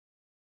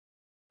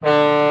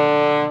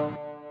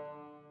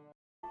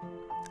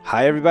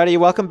Hi everybody,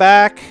 welcome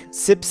back.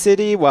 Sip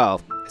City, well,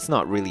 it's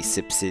not really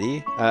Sip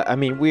City. I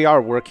mean, we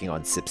are working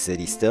on Sip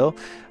City still.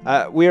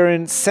 We're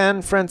in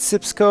San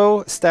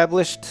Fransipsco,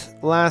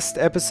 established last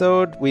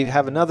episode. We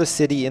have another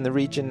city in the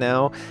region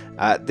now.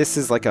 This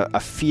is like a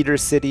feeder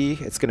city.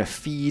 It's going to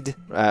feed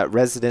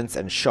residents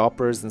and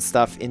shoppers and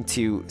stuff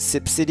into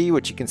Sip City,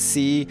 which you can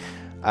see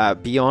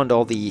beyond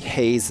all the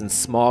haze and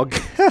smog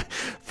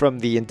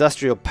from the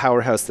industrial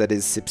powerhouse that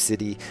is Sip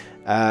City.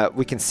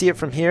 We can see it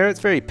from here.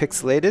 It's very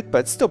pixelated, but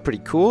it's still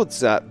pretty cool.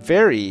 It's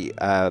very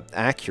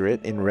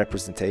accurate in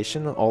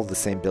representation, all the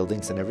same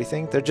buildings and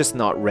everything. They're just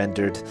not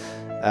rendered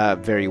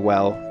very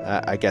well.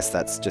 I guess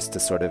that's just to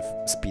sort of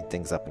speed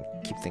things up and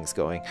keep things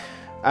going.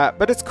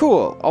 But it's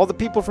cool. All the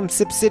people from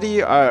Sip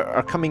City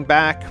are coming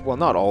back. Well,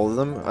 not all of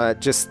them.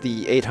 Just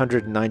the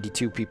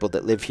 892 people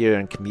that live here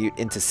and commute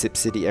into Sip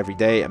City every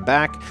day and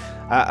back.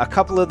 A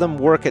couple of them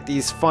work at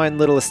these fine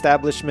little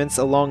establishments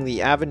along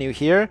the avenue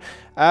here.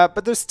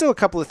 But there's still a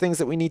couple of things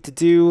that we need to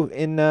do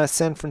in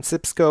San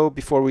Fransipsco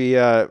before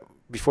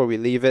we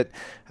leave it.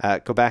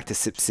 Go back to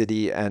Sip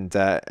City and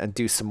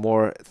do some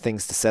more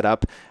things to set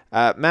up.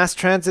 Mass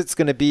transit's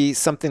going to be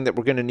something that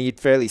we're going to need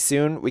fairly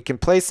soon. We can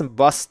play some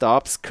bus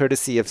stops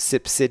courtesy of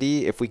Sip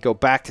City if we go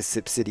back to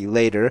Sip City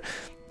later.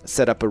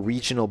 Set up a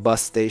regional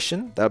bus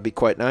station. That would be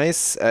quite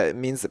nice. It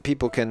means that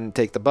people can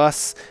take the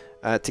bus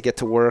to get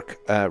to work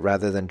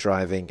rather than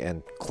driving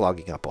and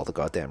clogging up all the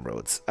goddamn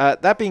roads.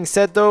 That being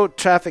said though,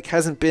 traffic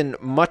hasn't been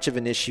much of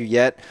an issue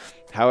yet.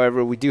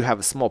 However, we do have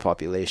a small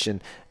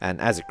population, and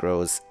as it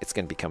grows, it's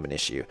going to become an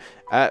issue.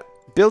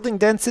 Building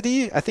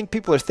density, I think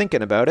people are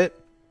thinking about it.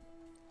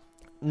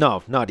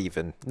 No, not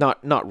even.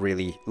 Not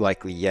really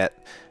likely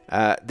yet.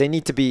 They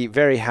need to be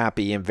very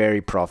happy and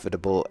very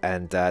profitable,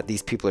 and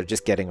these people are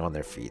just getting on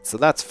their feet, so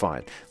that's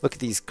fine. Look at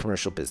these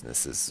commercial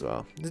businesses as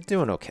well. They're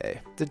doing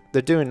okay.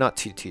 They're doing not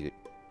too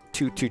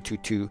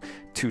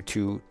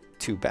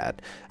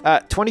bad.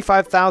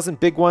 25,000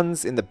 big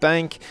ones in the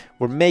bank.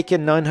 We're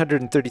making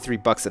 933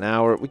 bucks an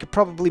hour. We could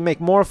probably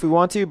make more if we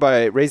want to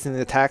by raising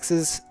the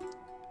taxes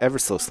ever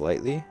so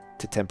slightly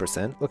to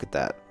 10%. Look at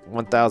that.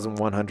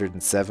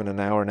 1,107 an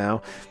hour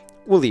now.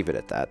 We'll leave it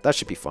at that. That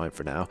should be fine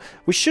for now.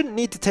 We shouldn't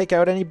need to take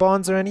out any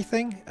bonds or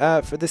anything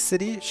for this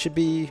city. Should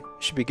be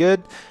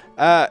good.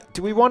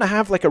 Do we want to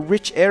have like a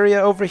rich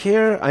area over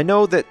here? I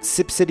know that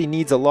Sip City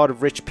needs a lot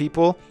of rich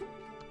people.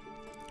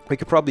 We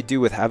could probably do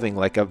with having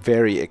like a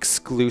very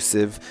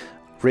exclusive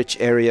rich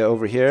area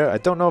over here. I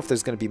don't know if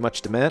there's going to be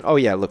much demand. Oh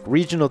yeah, look,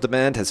 regional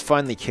demand has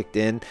finally kicked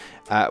in.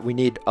 We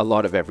need a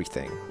lot of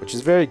everything, which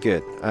is very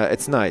good.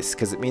 It's nice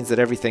because it means that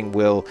everything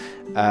will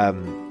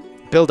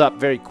build up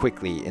very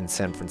quickly in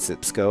San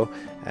Fransipsco,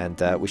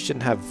 and we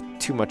shouldn't have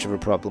too much of a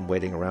problem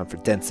waiting around for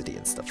density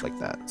and stuff like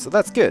that. So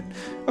that's good.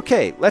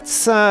 Okay,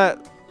 let's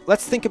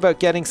think about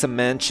getting some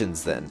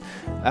mansions then.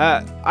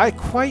 I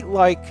quite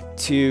like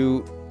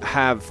to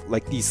have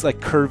like these like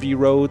curvy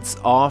roads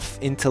off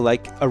into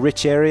like a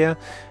rich area.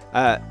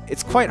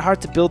 It's quite hard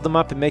to build them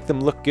up and make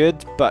them look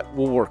good, but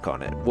we'll work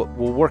on it.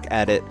 We'll work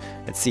at it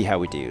and see how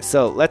we do.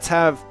 So let's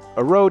have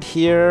a road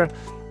here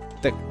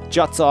that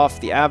juts off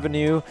the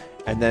avenue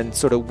and then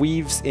sort of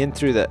weaves in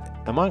through the...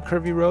 Am I on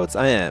curvy roads?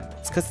 I am.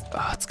 It's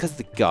because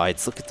the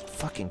guides. Look at the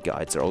fucking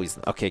guides. Are always...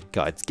 Okay,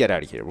 guides, get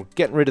out of here. We're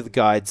getting rid of the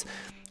guides.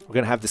 We're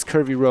going to have this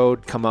curvy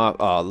road come up.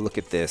 Oh, look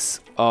at this.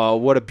 Oh,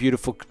 what a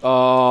beautiful...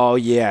 Oh,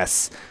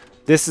 yes.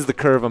 This is the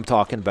curve I'm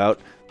talking about.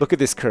 Look at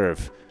this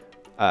curve.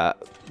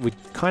 We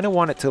kind of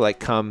want it to like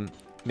come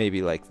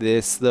maybe like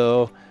this,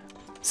 though.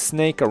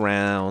 Snake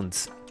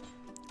around.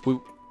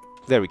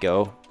 There we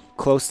go.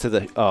 Close to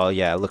the... Oh,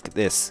 yeah, look at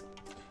this.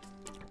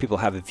 People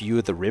have a view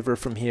of the river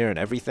from here and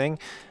everything.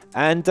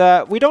 And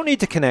we don't need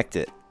to connect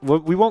it.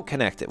 We won't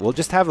connect it. We'll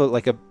just have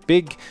like a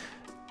big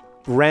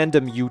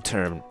random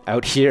U-turn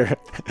out here.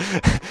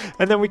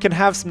 And then we can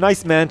have some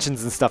nice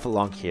mansions and stuff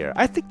along here.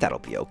 I think that'll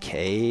be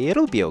okay.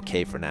 It'll be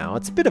okay for now.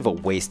 It's a bit of a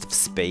waste of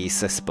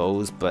space, I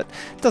suppose, but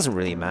it doesn't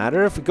really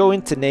matter. If we go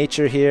into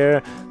nature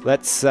here,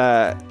 let's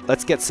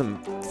get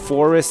some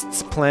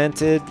forests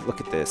planted.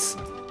 Look at this.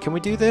 Can we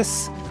do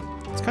this?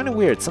 It's kind of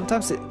weird.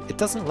 Sometimes it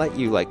doesn't let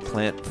you like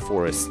plant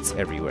forests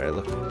everywhere.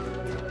 Look,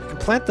 you can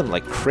plant them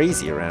like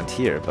crazy around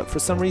here, but for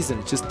some reason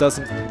it just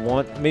doesn't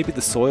want... Maybe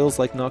the soil's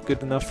like not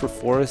good enough for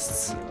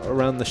forests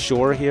around the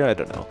shore here. I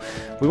don't know.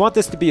 We want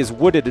this to be as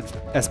wooded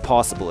as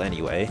possible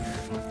anyway,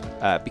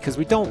 because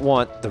we don't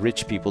want the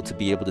rich people to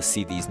be able to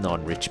see these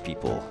non-rich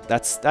people.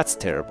 That's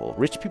terrible.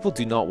 Rich people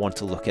do not want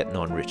to look at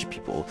non-rich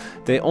people.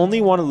 They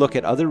only want to look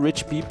at other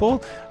rich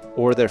people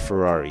or their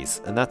Ferraris,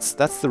 and that's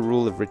the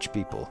rule of rich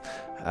people.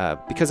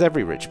 Because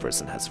every rich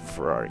person has a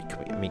Ferrari.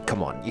 I mean,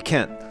 come on, you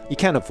can't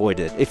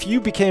avoid it. If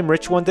you became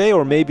rich one day,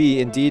 or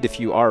maybe indeed if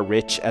you are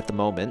rich at the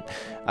moment,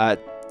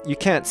 you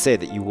can't say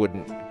that you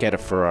wouldn't get a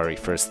Ferrari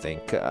first thing.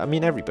 I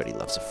mean, everybody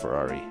loves a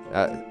Ferrari,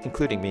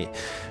 including me.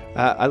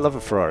 I love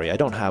a Ferrari. I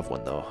don't have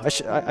one though. I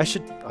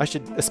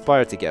should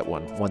aspire to get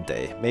one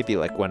day. Maybe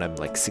like when I'm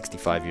like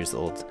 65 years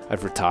old.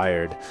 I've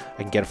retired.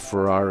 I can get a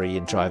Ferrari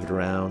and drive it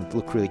around,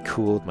 look really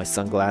cool with my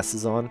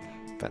sunglasses on.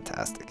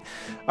 Fantastic.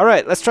 All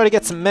right, let's try to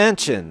get some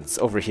mansions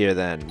over here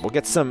then. We'll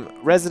get some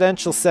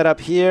residential set up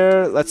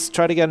here. Let's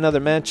try to get another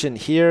mansion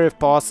here if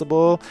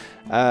possible.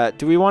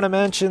 Do we want a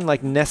mansion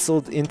like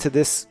nestled into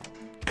this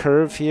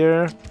curve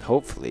here?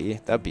 Hopefully.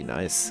 That'd be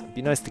nice. It'd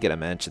be nice to get a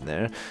mansion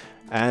there.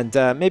 And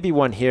maybe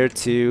one here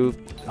too.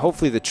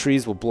 Hopefully the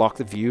trees will block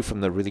the view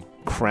from the really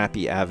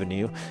crappy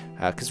avenue.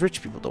 Because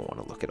rich people don't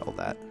want to look at all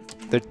that.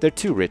 They're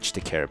too rich to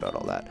care about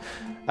all that.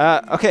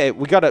 Okay,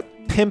 we gotta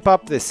pimp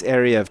up this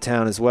area of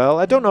town as well.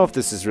 I don't know if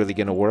this is really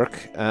gonna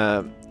work.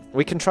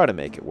 We can try to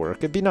make it work.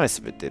 It'd be nice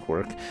if it did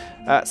work.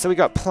 So we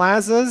got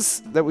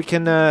plazas that we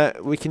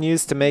can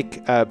use to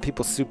make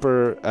people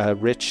super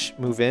rich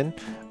move in,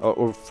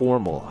 or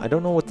formal. I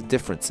don't know what the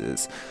difference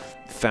is.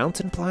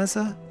 Fountain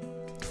plaza,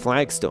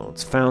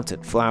 flagstones,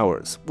 fountain,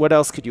 flowers. What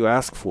else could you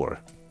ask for?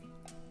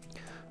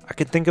 I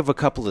could think of a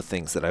couple of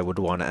things that I would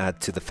want to add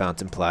to the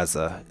Fountain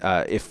Plaza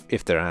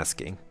if they're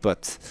asking,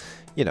 but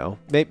you know,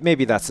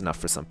 maybe that's enough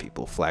for some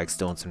people.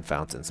 Flagstones and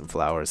fountains and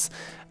flowers.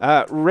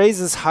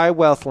 Raises high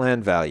wealth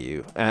land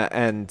value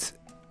and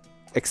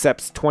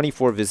accepts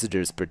 24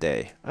 visitors per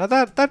day.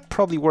 That'd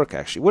probably work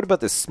actually. What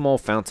about this small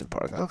fountain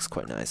park? That looks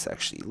quite nice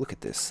actually. Look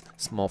at this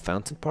small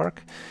fountain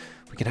park.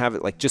 We can have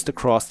it like just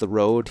across the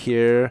road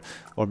here,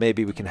 or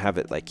maybe we can have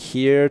it like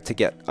here to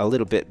get a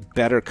little bit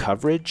better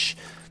coverage.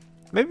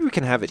 Maybe we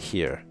can have it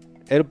here.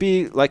 It'll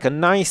be like a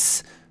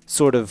nice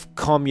sort of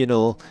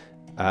communal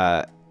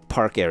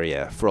park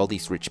area for all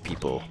these rich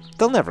people.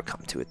 They'll never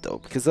come to it though,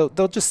 because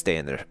they'll just stay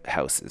in their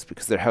houses,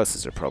 because their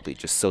houses are probably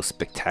just so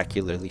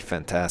spectacularly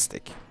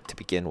fantastic to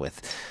begin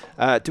with.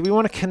 Do we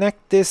want to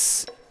connect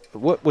this?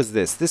 What was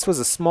this? This was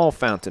a small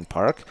fountain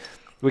park.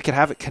 We could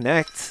have it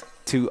connect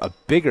to a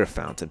bigger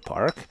fountain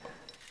park,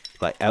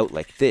 like out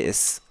like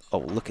this. Oh,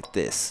 look at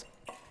this.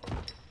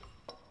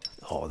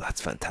 Oh,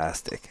 that's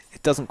fantastic.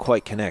 It doesn't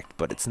quite connect,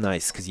 but it's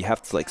nice because you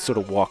have to like sort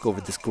of walk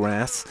over this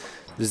grass.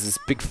 There's this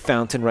big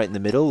fountain right in the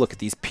middle. Look at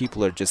these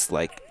people are just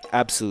like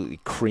absolutely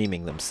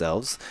creaming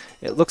themselves.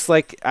 It looks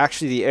like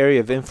actually the area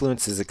of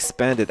influence is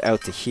expanded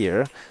out to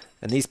here.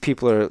 And these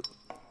people are,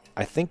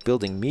 I think,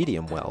 building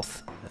medium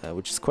wealth,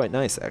 which is quite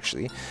nice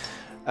actually.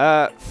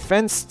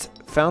 Fenced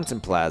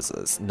fountain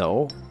plazas.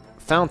 No,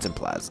 fountain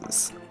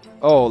plazas.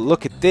 Oh,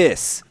 look at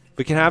this.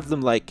 We can have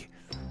them like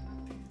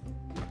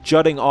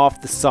jutting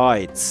off the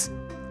sides.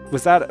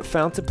 Was that a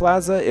fountain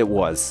plaza? It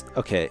was.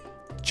 Okay.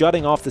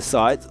 Jutting off the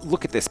sides.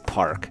 Look at this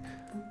park.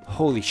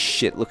 Holy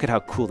shit. Look at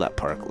how cool that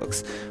park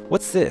looks.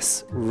 What's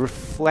this?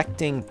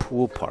 Reflecting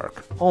pool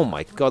park. Oh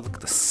my god. Look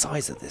at the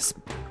size of this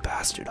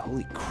bastard.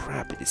 Holy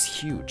crap. It is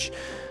huge.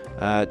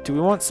 Do we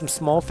want some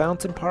small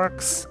fountain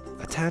parks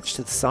attached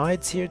to the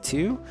sides here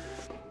too?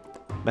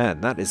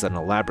 Man, that is an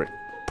elaborate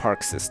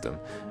park system.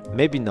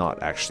 Maybe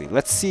not actually.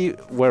 Let's see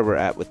where we're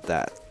at with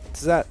that.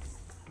 Does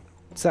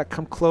that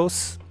come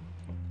close?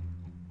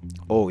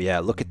 Oh yeah,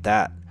 look at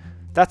that.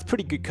 That's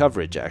pretty good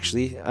coverage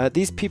actually.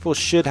 These people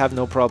should have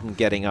no problem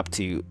getting up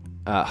to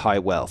high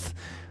wealth.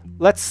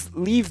 Let's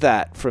leave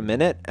that for a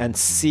minute and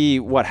see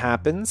what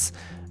happens.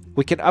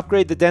 We can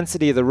upgrade the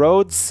density of the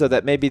roads so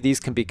that maybe these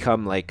can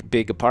become like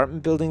big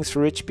apartment buildings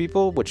for rich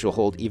people, which will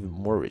hold even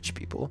more rich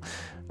people.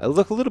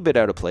 Look a little bit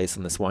out of place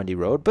on this windy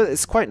road, but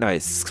it's quite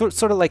nice.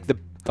 Sort of like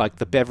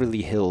the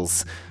Beverly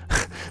Hills,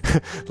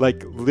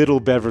 like little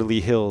Beverly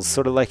Hills,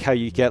 sort of like how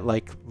you get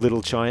like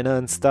Little China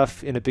and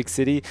stuff in a big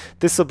city.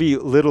 This will be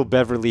Little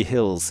Beverly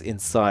Hills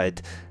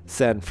inside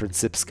San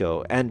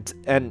Fransipsco, and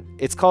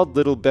it's called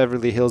Little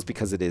Beverly Hills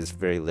because it is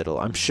very little.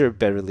 I'm sure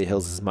Beverly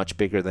Hills is much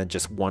bigger than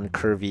just one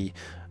curvy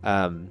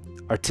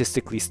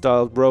artistically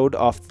styled road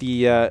off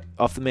the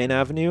main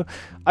avenue.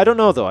 I don't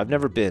know though, I've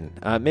never been.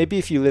 Maybe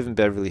if you live in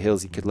Beverly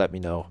Hills you could let me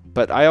know,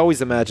 but I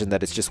always imagine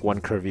that it's just one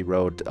curvy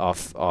road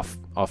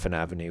off an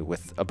avenue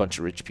with a bunch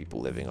of rich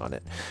people living on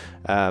it.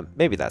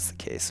 Maybe that's the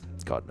case,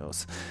 God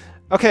knows.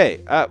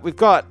 Okay, we've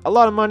got a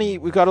lot of money.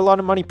 We've got a lot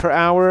of money per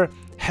hour.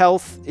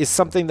 Health is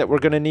something that we're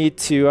going to need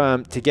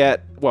to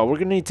get. Well, we're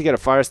going to need to get a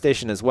fire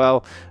station as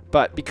well.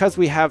 But because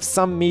we have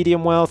some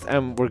medium wealth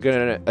and we're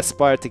going to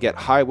aspire to get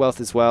high wealth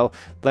as well,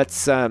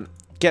 let's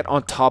get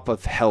on top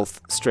of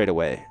health straight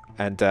away.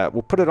 And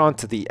we'll put it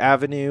onto the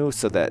avenue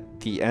so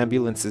that the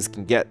ambulances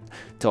can get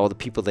to all the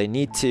people they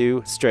need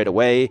to straight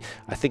away.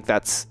 I think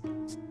that's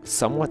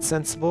somewhat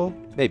sensible.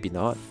 Maybe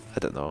not. I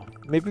don't know.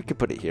 Maybe we could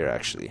put it here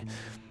actually.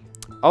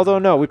 Although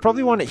no, we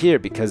probably want it here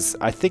because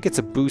I think it's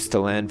a boost to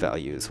land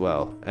value as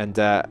well. And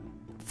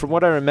from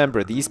what I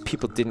remember, these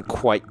people didn't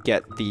quite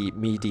get the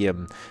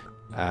medium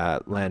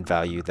land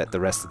value that the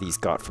rest of these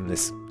got from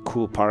this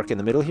cool park in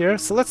the middle here.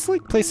 So let's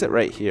like place it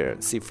right here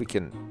and see if we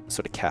can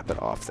sort of cap it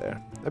off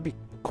there. That'd be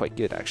quite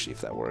good actually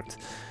if that worked.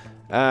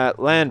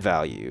 Land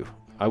value.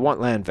 I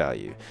want land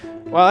value.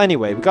 Well,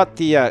 anyway, we got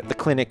the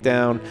clinic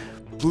down,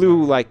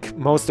 blew like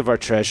most of our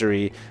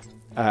treasury.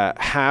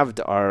 Halved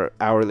our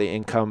hourly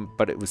income,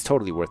 but it was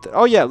totally worth it.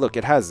 Oh yeah, look,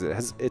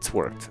 it's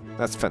worked.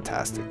 That's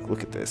fantastic.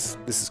 Look at this.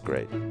 This is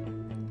great.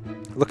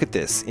 Look at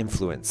this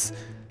influence.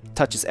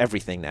 touches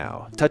everything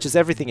now. Touches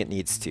everything it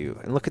needs to.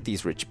 And look at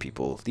these rich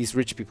people. These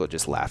rich people are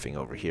just laughing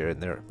over here in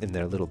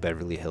their little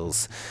Beverly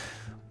Hills.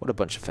 What a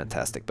bunch of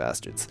fantastic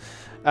bastards.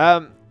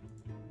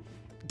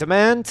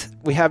 Demand.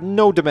 We have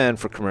no demand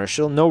for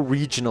commercial. No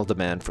regional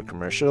demand for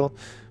commercial,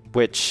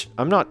 which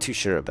I'm not too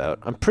sure about.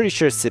 I'm pretty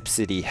sure Sip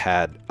City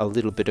had a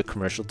little bit of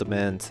commercial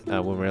demand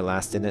when we were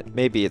last in it.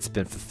 Maybe it's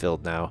been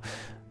fulfilled now.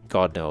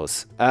 God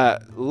knows.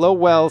 Low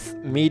wealth,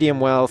 medium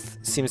wealth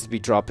seems to be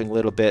dropping a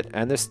little bit,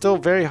 and there's still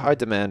very high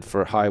demand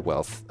for high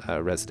wealth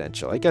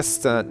residential. I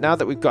guess now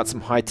that we've got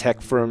some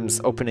high-tech firms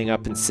opening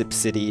up in Sip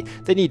City,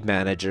 they need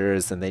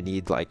managers and they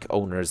need like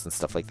owners and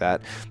stuff like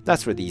that.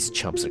 That's where these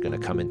chumps are going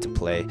to come into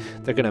play.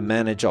 They're going to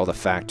manage all the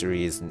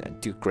factories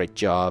and do a great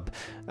job.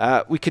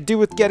 We could do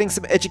with getting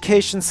some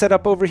education set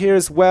up over here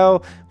as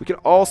well. We could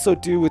also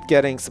do with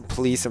getting some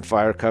police and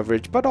fire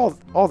coverage, but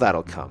all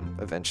that'll come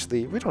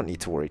eventually. We don't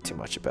need to worry too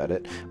much about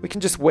it. We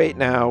can just wait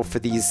now for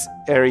these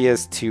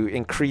areas to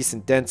increase in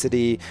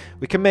density.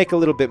 We can make a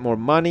little bit more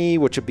money,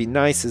 which would be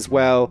nice as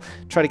well.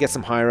 Try to get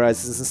some high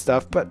rises and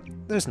stuff, but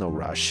there's no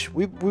rush.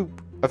 We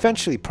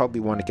eventually probably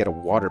want to get a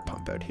water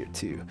pump out here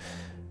too.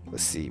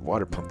 Let's see,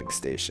 water pumping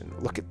station.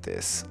 Look at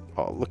this.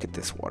 Oh, look at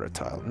this water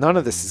tile. None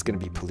of this is going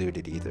to be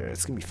polluted either.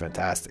 It's going to be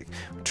fantastic.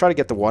 We'll try to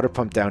get the water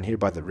pump down here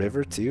by the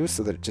river too,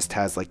 so that it just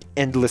has like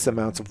endless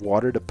amounts of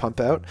water to pump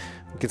out.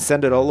 We can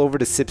send it all over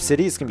to Sip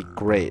City. It's going to be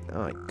great.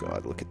 Oh my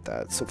god, look at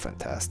that. It's so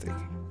fantastic.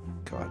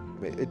 God,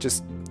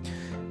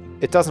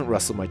 it doesn't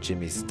rustle my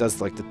jimmies. It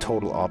does like the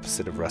total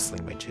opposite of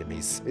rustling my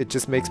jimmies. It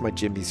just makes my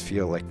jimmies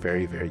feel like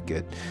very, very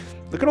good.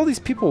 Look at all these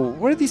people.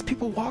 Where are these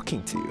people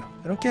walking to?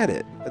 I don't get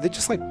it. Are they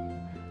just like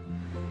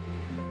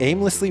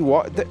aimlessly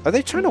walk? Are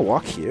they trying to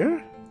walk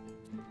here?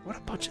 What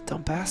a bunch of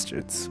dumb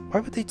bastards.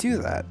 Why would they do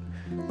that?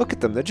 Look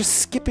at them. They're just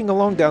skipping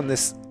along down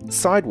this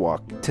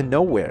sidewalk to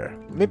nowhere.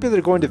 Maybe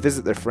they're going to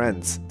visit their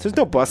friends. There's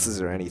no buses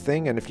or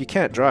anything, and if you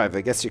can't drive,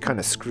 I guess you're kind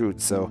of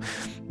screwed, so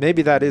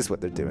maybe that is what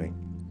they're doing.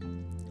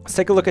 Let's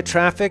take a look at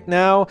traffic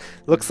now.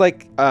 Looks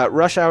like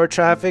rush hour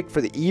traffic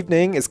for the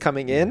evening is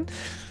coming in.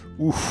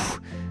 Oof.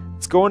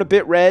 It's going a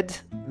bit red.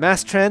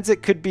 Mass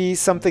transit could be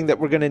something that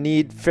we're going to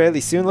need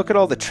fairly soon. Look at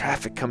all the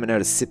traffic coming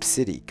out of Sip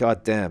City.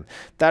 God damn.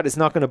 That is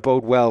not going to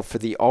bode well for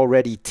the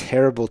already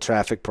terrible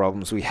traffic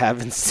problems we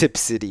have in Sip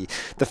City.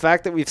 The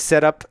fact that we've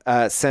set up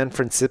San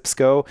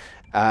Fransipsco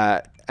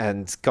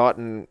and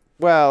gotten,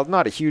 well,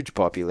 not a huge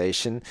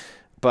population,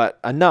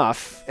 but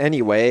enough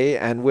anyway,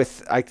 and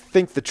with, I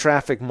think, the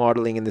traffic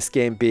modeling in this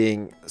game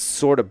being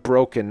sort of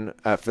broken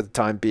for the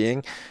time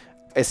being,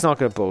 it's not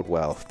going to bode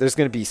well. There's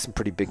going to be some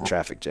pretty big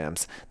traffic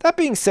jams. That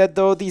being said,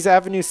 though, these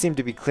avenues seem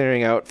to be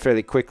clearing out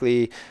fairly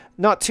quickly.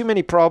 Not too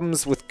many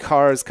problems with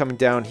cars coming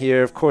down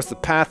here. Of course, the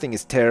pathing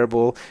is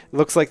terrible. It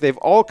looks like they've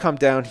all come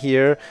down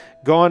here,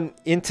 gone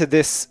into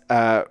this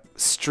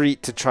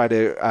street to try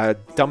to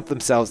dump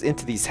themselves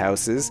into these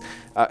houses.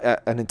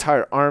 An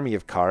entire army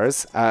of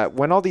cars.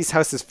 When all these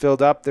houses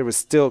filled up, there was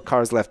still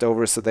cars left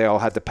over, so they all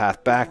had to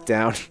path back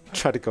down,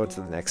 try to go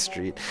to the next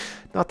street.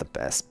 Not the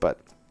best, but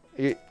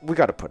we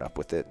got to put up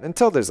with it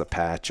until there's a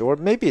patch, or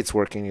maybe it's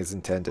working as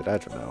intended. I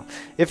don't know.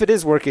 If it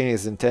is working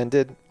as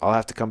intended, I'll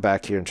have to come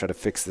back here and try to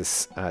fix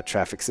this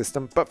traffic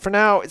system. But for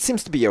now, it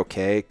seems to be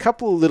okay. A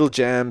couple of little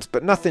jams,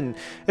 but nothing.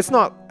 It's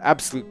not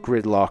absolute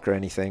gridlock or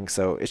anything,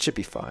 so it should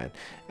be fine.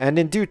 And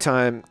in due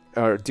time,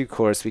 or due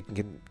course, we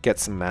can get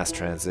some mass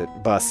transit,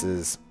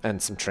 buses, and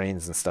some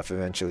trains and stuff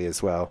eventually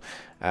as well.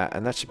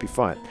 And that should be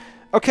fine.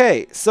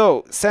 Okay,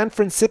 so San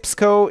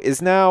Fransipsco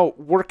is now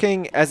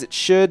working as it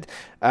should.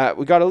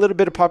 We got a little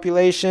bit of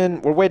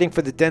population. We're waiting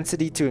for the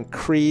density to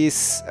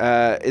increase.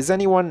 Is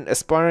anyone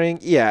aspiring?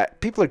 Yeah,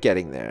 people are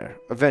getting there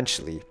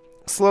eventually.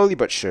 Slowly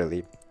but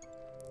surely.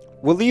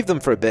 We'll leave them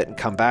for a bit and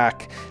come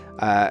back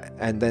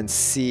and then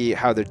see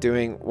how they're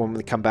doing when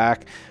we come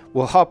back.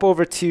 We'll hop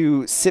over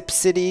to Sip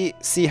City,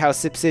 see how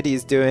Sip City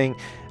is doing.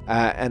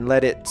 And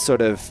let it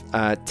sort of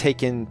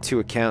take into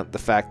account the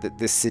fact that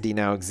this city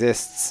now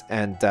exists,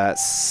 and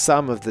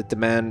some of the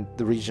demand,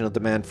 the regional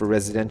demand for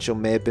residential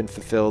may have been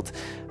fulfilled,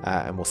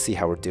 and we'll see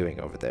how we're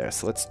doing over there.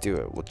 So let's do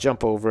it. We'll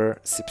jump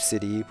over Sip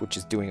City, which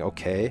is doing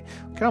okay.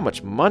 Look at how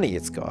much money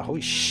it's got.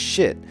 Holy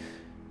shit.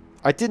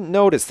 I didn't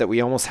notice that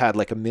we almost had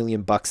like $1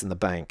 million in the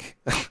bank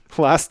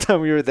last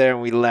time we were there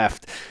and we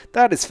left.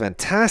 That is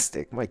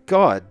fantastic. My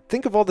God,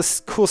 think of all this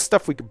cool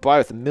stuff we could buy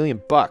with $1 million.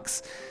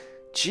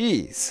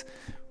 Jeez.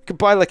 We could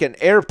buy like an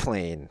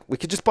airplane. We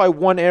could just buy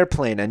one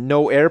airplane and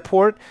no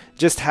airport.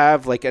 Just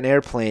have like an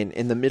airplane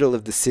in the middle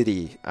of the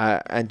city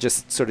and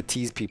just sort of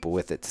tease people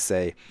with it to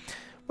say,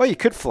 well, you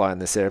could fly on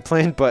this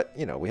airplane, but,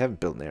 you know, we haven't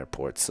built an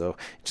airport, so you're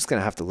just going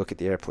to have to look at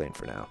the airplane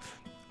for now.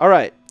 All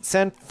right,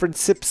 San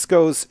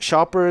Fransipsco's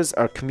shoppers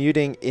are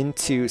commuting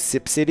into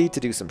Sip City to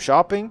do some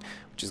shopping,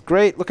 which is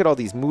great. Look at all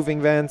these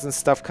moving vans and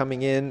stuff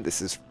coming in.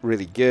 This is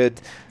really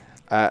good.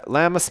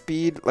 Llama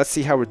speed, let's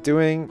see how we're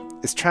doing.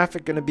 Is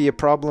traffic going to be a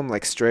problem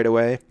like straight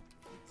away?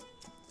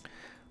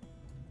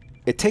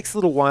 It takes a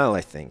little while,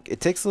 I think.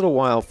 It takes a little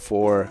while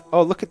for...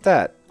 Oh, look at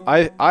that.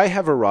 I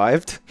have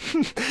arrived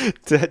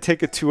to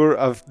take a tour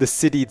of the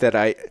city that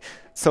I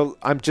So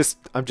I'm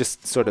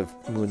just sort of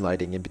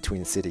moonlighting in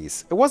between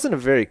cities. It wasn't a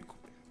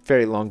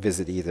very long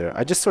visit either.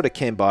 I just sort of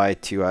came by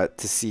to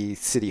see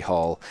City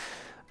Hall.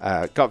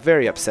 Got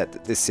very upset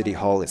that this City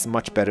Hall is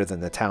much better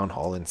than the Town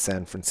Hall in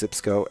San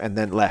Fransipsco, and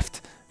then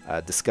left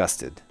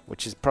disgusted,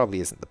 which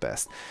probably isn't the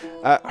best.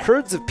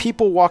 Herds of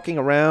people walking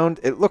around.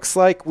 It looks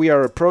like we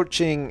are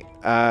approaching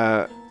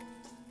the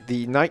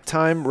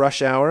nighttime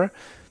rush hour.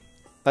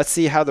 Let's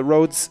see how the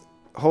roads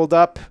hold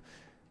up.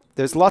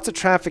 There's lots of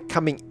traffic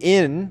coming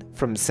in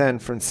from San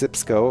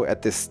Fransipsco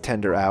at this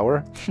tender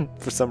hour.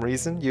 For some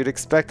reason, you'd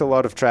expect a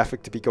lot of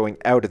traffic to be going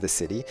out of the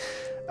city.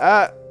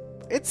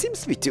 It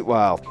seems to be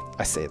well,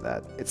 I say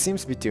that. It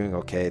seems to be doing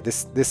okay.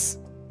 This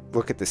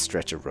look at this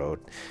stretch of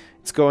road.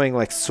 It's going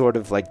like sort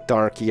of like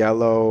dark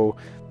yellow.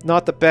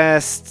 Not the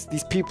best.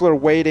 These people are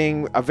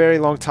waiting a very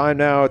long time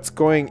now. It's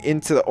going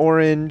into the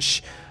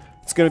orange.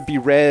 It's going to be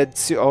red.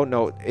 Oh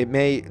no, it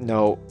may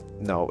no,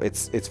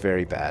 it's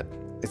very bad.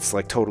 It's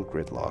like total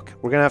gridlock.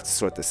 We're gonna have to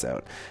sort this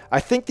out. I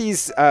think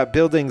these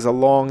buildings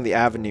along the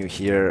avenue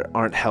here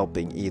aren't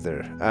helping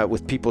either,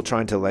 with people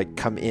trying to like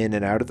come in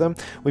and out of them.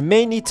 We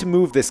may need to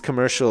move this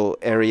commercial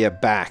area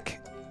back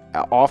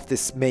off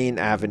this main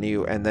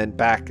avenue and then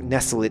back,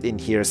 nestle it in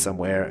here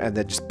somewhere, and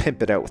then just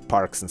pimp it out with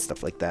parks and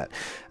stuff like that.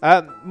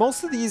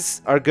 Most of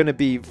these are going to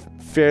be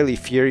fairly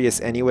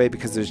furious anyway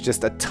because there's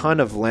just a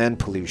ton of land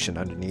pollution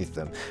underneath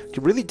them. You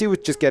could really do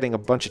with just getting a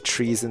bunch of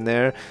trees in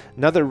there.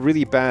 Another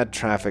really bad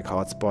traffic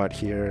hotspot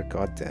here.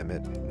 God damn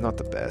it. Not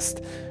the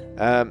best.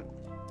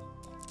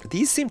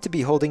 These seem to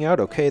be holding out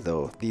okay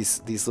though.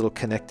 These little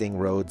connecting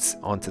roads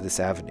onto this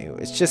avenue.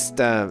 It's just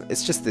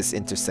this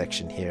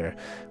intersection here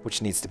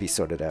which needs to be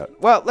sorted out.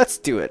 Well, let's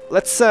do it.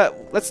 Let's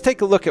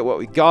take a look at what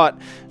we got.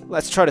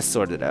 Let's try to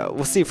sort it out.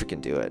 We'll see if we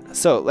can do it.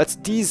 So let's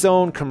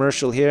de-zone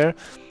commercial here.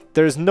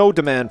 There's no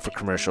demand for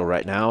commercial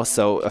right now,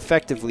 so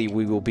effectively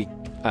we will be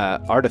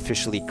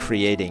artificially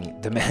creating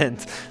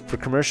demand for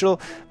commercial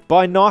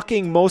by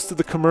knocking most of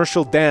the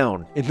commercial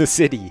down in the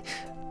city.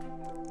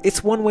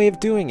 It's one way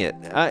of doing it.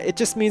 It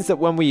just means that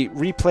when we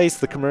replace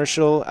the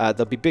commercial,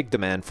 there'll be big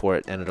demand for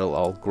it and it'll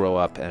all grow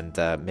up and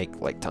make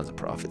like tons of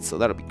profits. So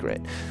that'll be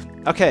great.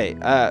 Okay,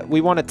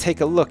 we want to take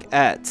a look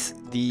at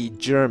the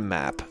germ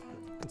map,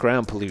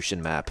 ground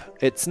pollution map.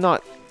 It's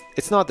not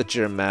the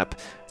germ map.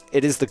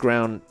 It is the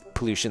ground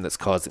pollution that's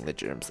causing the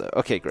germs though.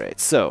 Okay, great.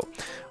 So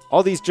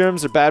all these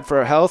germs are bad for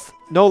our health.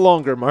 No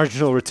longer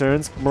marginal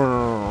returns.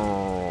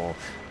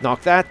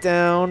 Knock that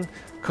down.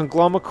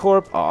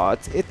 Conglomeracorp. Oh,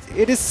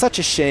 it is such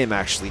a shame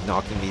actually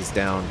knocking these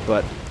down,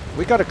 but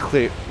we gotta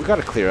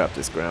clear up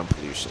this ground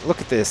pollution. Look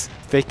at this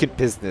vacant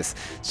business.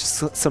 It's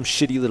just some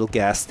shitty little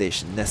gas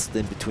station nestled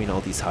in between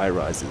all these high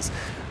rises.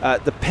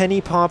 The penny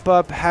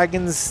pop-up,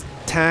 Hagen's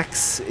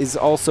tax is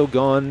also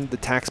gone. The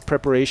tax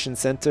preparation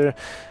center.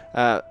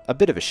 A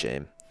bit of a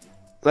shame.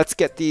 Let's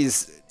get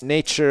these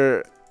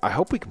nature. I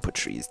hope we can put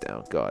trees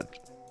down. God,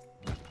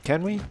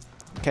 can we?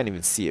 Can't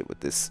even see it with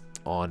this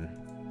on.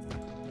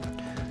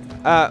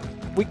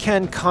 We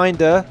can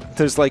kinda.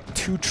 There's like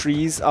 2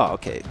 trees. Oh,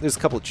 okay. There's a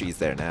couple of trees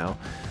there now.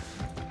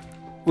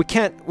 We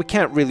can't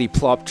really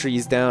plop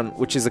trees down,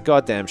 which is a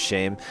goddamn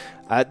shame.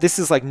 This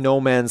is like no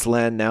man's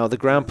land now. The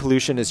ground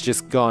pollution has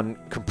just gone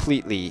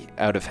completely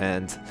out of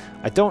hand.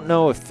 I don't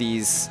know if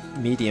these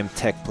medium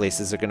tech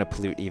places are going to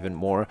pollute even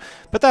more,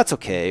 but that's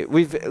okay.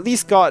 We've at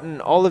least gotten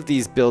all of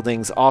these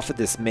buildings off of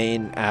this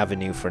main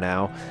avenue for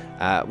now.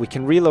 We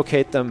can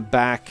relocate them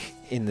back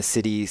in the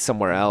city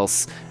somewhere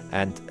else,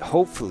 and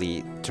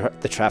hopefully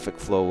the traffic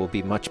flow will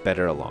be much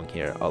better along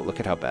here. Oh, look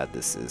at how bad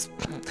this is.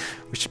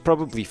 We should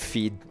probably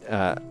feed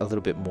a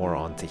little bit more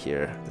onto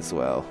here as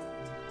well.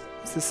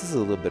 This is a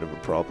little bit of a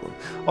problem.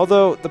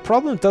 Although the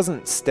problem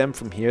doesn't stem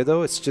from here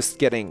though, it's just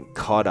getting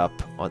caught up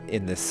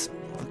in this.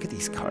 Look at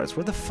these cars.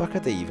 Where the fuck are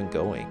they even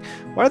going?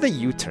 Why are they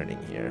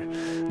U-turning here?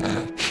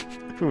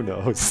 Who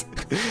knows?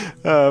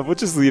 We'll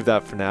just leave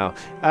that for now.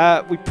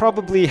 We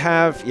probably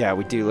have, yeah,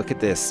 we do. Look at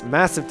this.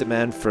 Massive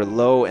demand for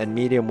low and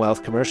medium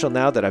wealth commercial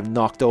now that I've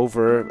knocked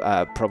over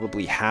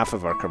probably half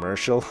of our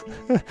commercial.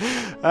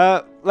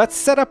 Let's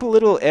set up a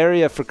little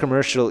area for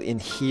commercial in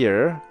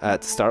here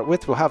to start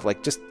with. We'll have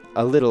like just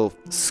a little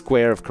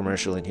square of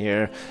commercial in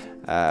here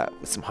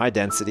with some high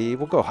density.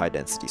 We'll go high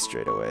density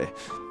straight away.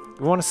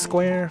 We want a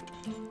square?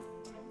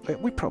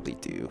 We probably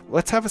do.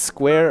 Let's have a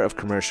square of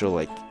commercial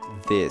like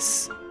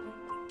this,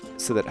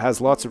 so that it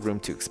has lots of room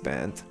to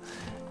expand,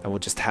 and we'll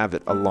just have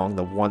it along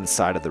the one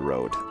side of the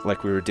road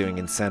like we were doing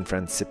in San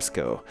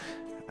Fransipsco,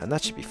 and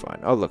that should be fine.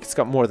 Oh look, it's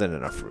got more than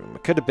enough room.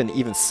 It could have been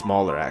even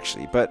smaller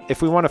actually, but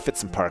if we want to fit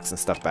some parks and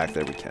stuff back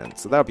there we can,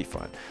 so that'll be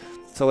fine.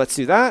 So let's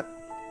do that.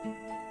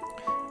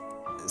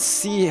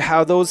 See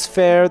how those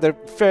fare. They're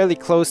fairly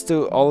close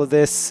to all of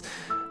this.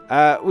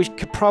 We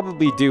could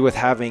probably do with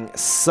having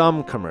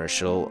some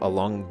commercial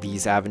along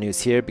these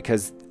avenues here,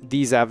 because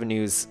these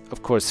avenues,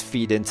 of course,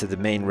 feed into the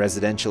main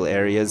residential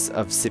areas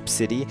of Sip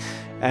City,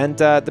 and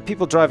the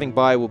people driving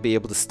by will be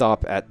able to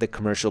stop at the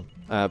commercial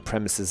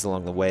premises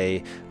along the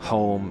way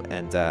home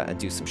and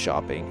do some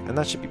shopping, and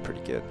that should be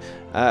pretty good.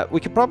 We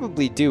could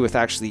probably do with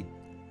actually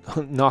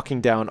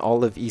knocking down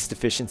all of East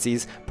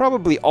efficiencies,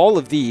 probably all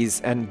of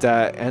these, and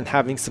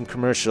having some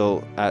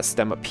commercial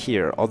stem up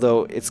here,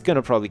 although it's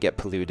gonna probably get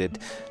polluted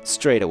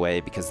straight away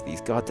because of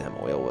these goddamn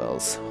oil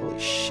wells. Holy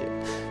shit,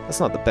 that's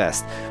not the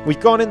best. We've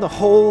gone in the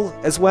hole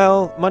as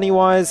well,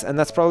 money-wise, and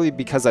that's probably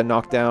because I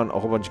knocked down a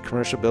whole bunch of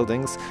commercial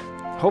buildings.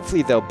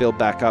 Hopefully they'll build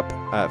back up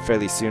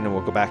fairly soon and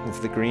we'll go back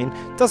into the green.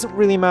 Doesn't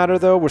really matter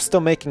though, we're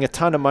still making a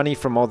ton of money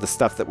from all the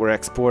stuff that we're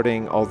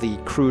exporting, all the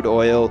crude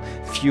oil,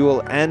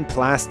 fuel, and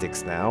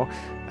plastics now.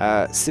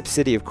 Sip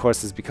City, of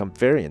course, has become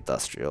very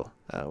industrial,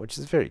 which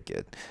is very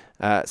good.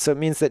 So it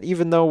means that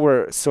even though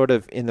we're sort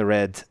of in the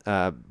red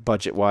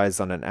budget-wise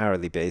on an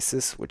hourly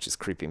basis, which is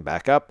creeping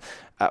back up,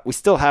 we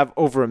still have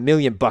over $1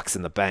 million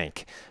in the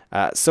bank.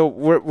 So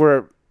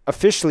we're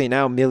officially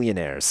now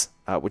millionaires.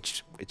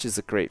 Which is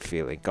a great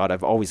feeling. God,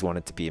 I've always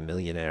wanted to be a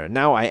millionaire.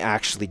 Now I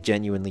actually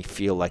genuinely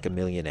feel like a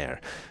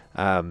millionaire.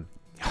 Oh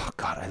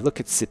God, I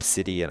look at Sip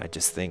City and I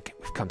just think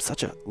we've come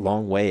such a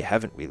long way,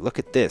 haven't we? Look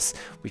at this.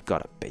 We've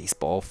got a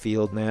baseball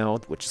field now,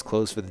 which is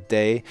closed for the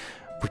day.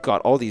 We've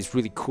got all these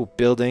really cool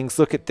buildings.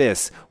 Look at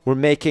this. We're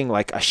making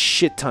like a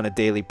shit ton of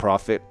daily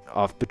profit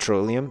off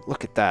petroleum.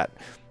 Look at that.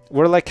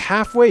 We're like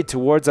halfway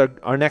towards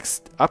our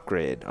next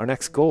upgrade, our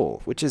next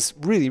goal, which is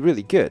really,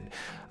 really good.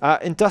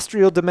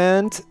 Industrial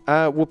demand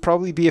will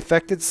probably be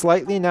affected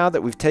slightly now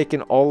that we've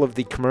taken all of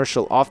the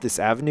commercial off this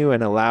avenue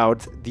and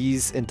allowed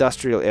these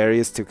industrial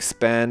areas to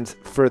expand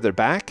further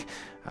back,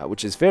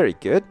 which is very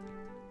good.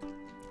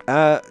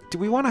 Do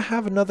we want to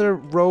have another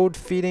road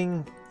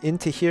feeding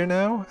into here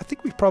now? I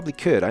think we probably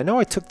could. I know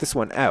I took this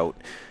one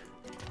out,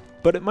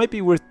 but it might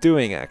be worth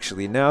doing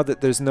actually, now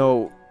that there's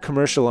no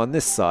commercial on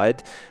this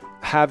side.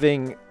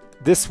 Having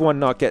this one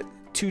not get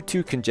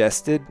too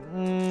congested.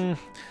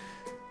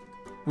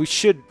 We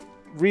should,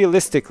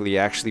 realistically,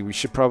 actually, we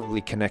should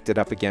probably connect it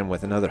up again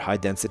with another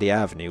high-density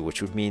avenue,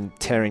 which would mean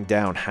tearing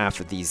down half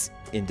of these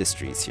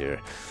industries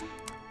here.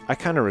 I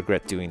kind of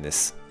regret doing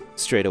this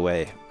straight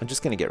away. I'm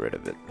just going to get rid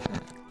of it.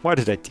 Why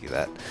did I do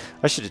that?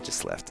 I should have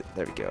just left it.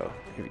 There we go.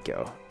 Here we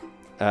go.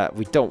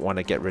 We don't want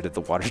to get rid of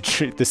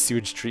the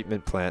sewage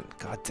treatment plant.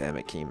 God damn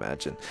it, can you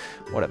imagine?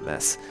 What a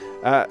mess.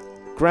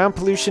 Ground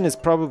pollution is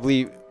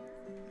probably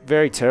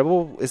very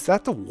terrible. Is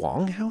that the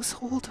Wong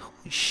household?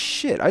 Holy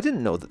shit, I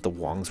didn't know that the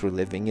Wongs were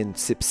living in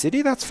Sip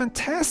City. That's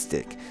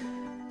fantastic.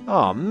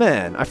 Oh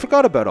man, I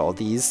forgot about all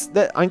these.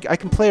 I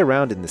can play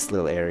around in this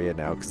little area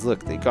now, because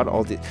look, they got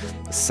all the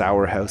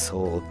Sour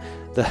household,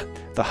 the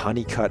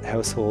Honeycut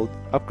household.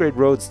 Upgrade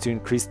roads to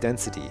increase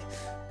density.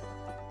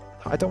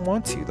 I don't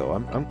want to though.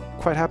 I'm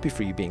quite happy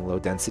for you being low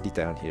density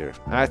down here.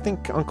 I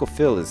think Uncle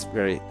Phil is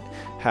very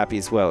happy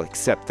as well,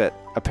 except that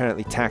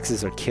apparently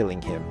taxes are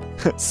killing him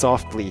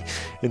softly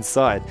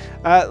inside.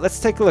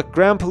 Let's take a look.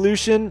 Ground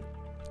pollution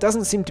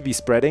doesn't seem to be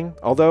spreading,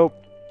 although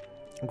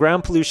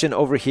ground pollution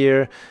over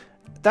here,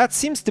 that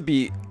seems to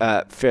be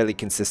fairly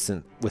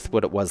consistent with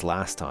what it was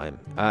last time.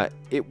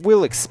 It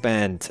will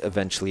expand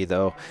eventually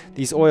though.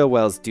 These oil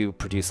wells do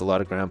produce a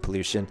lot of ground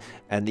pollution,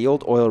 and the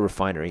old oil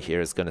refinery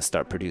here is going to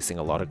start producing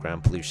a lot of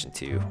ground pollution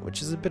too,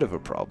 which is a bit of a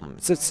problem.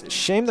 So it's a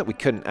shame that we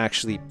couldn't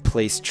actually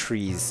place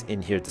trees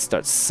in here to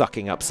start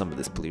sucking up some of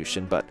this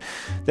pollution, but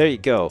there you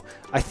go.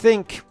 I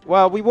think,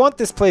 well, we want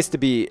this place to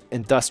be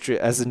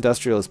as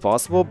industrial as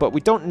possible, but we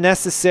don't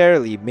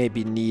necessarily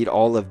maybe need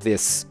all of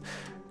this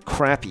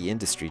crappy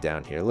industry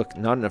down here. Look,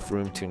 not enough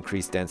room to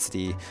increase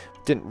density.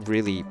 Didn't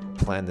really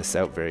plan this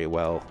out very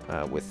well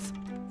with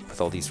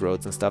all these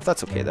roads and stuff.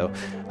 That's okay though.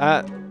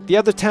 The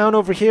other town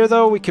over here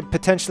though, we could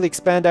potentially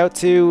expand out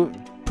to,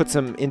 put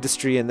some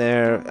industry in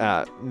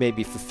there,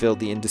 maybe fulfill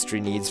the industry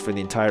needs for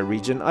the entire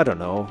region. I don't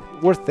know.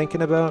 Worth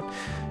thinking about.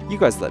 You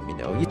guys let me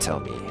know. You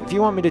tell me. If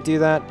you want me to do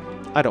that,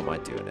 I don't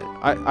mind doing it.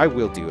 I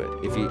will do it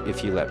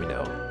if you let me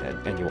know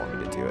and you want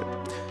me to do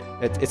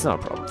it. It's not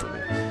a problem for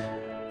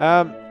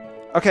me.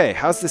 Okay,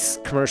 how's this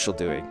commercial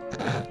doing?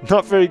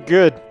 Not very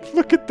good.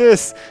 Look at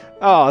this.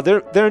 Oh,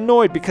 they're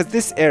annoyed because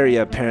this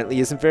area apparently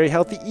isn't very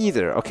healthy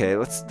either. Okay,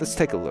 let's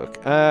take a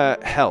look.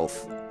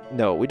 Health.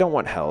 No, we don't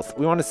want health.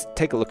 We want to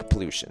take a look at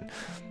pollution.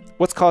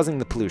 What's causing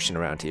the pollution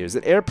around here? Is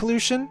it air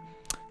pollution?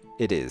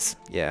 It is.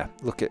 Yeah,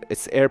 look at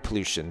it's air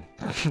pollution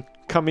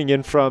coming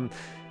in from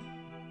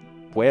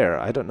where?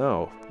 I don't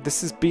know.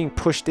 This is being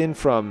pushed in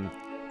from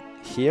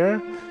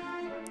here.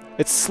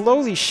 It's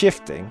slowly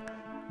shifting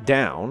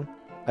down.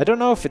 I don't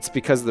know if it's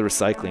because of the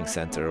recycling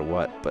center or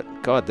what, but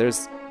God,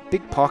 there's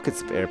big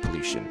pockets of air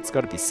pollution. It's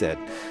got to be said.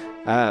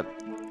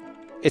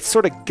 It's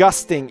sort of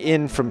gusting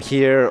in from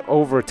here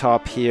over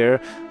top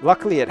here.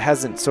 Luckily, it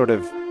hasn't sort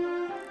of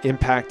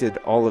impacted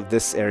all of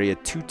this area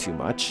too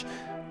much.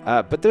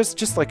 But there's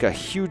just like a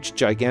huge,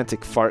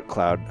 gigantic fart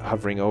cloud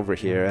hovering over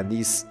here, and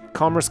these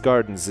Commerce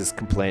Gardens is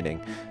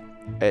complaining.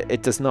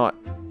 It does not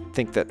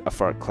think that a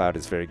fart cloud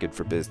is very good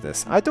for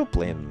business. I don't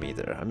blame them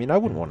either. I mean, I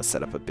wouldn't want to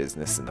set up a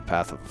business in the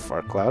path of a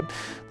fart cloud.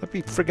 That'd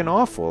be friggin'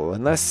 awful.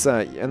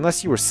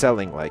 Unless you were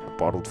selling like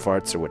bottled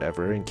farts or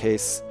whatever. In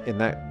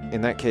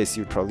that case,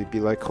 you'd probably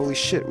be like, holy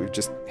shit, we've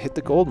just hit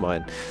the gold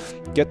mine.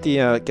 Get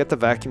the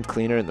vacuum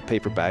cleaner and the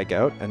paper bag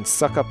out and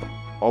suck up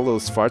all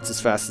those farts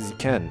as fast as you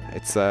can.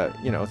 It's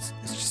you know, it's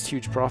just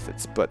huge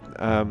profits. But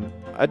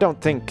I don't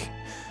think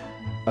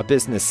a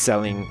business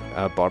selling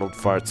bottled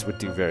farts would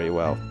do very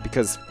well,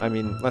 because I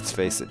mean, let's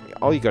face it,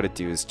 all you got to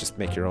do is just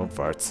make your own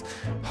farts,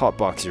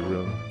 hotbox your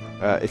room.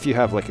 If you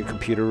have like a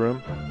computer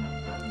room,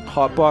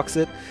 hotbox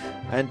it,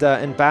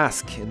 and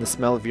bask in the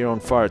smell of your own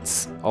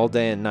farts all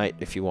day and night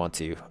if you want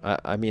to.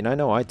 I mean, I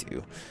know I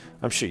do.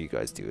 I'm sure you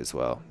guys do as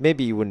well.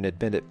 Maybe you wouldn't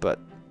admit it, but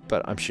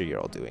I'm sure you're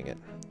all doing it.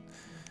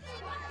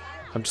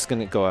 I'm just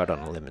gonna go out on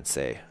a limb and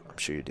say I'm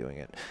sure you're doing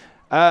it.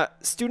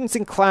 Students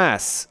in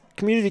class.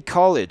 Community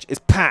college is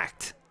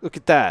packed. Look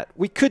at that.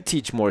 We could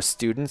teach more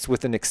students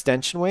with an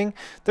extension wing.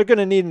 They're going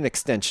to need an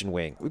extension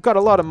wing. We've got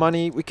a lot of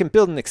money. We can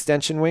build an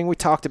extension wing. We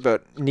talked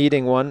about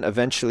needing one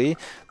eventually.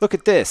 Look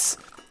at this.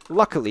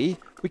 Luckily,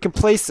 we can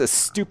place a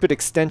stupid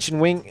extension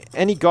wing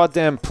any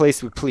goddamn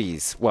place we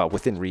please. Well,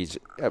 within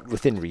reason.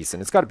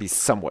 It's got to be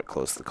somewhat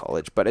close to the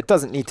college, but it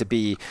doesn't need to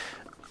be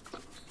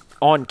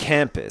on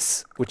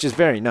campus, which is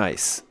very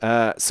nice.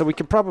 So we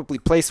can probably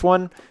place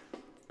one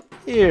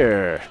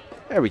here.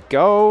 There we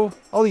go.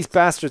 All these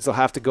bastards will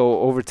have to go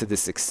over to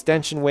this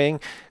extension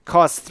wing.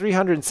 Costs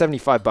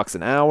 375 bucks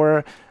an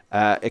hour.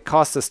 It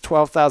costs us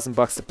 12,000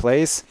 bucks to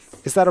place.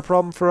 Is that a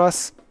problem for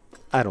us?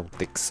 I don't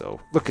think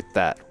so. Look at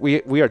that.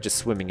 We are just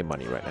swimming in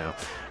money right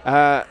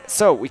now.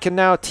 So we can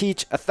now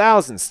teach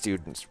 1,000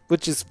 students,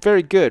 which is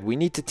very good. We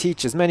need to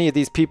teach as many of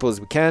these people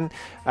as we can,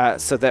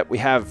 so that we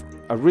have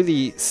a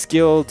really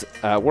skilled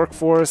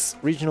workforce.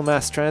 Regional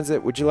mass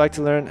transit. Would you like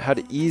to learn how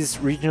to ease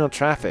regional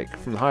traffic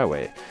from the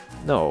highway?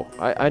 No,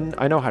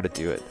 I know how to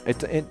do it.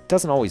 It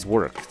doesn't always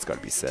work, it's got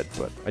to be said,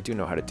 but I do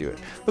know how to do it.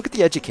 Look at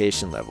the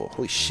education level.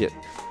 Holy shit.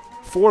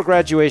 4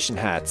 graduation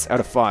hats out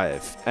of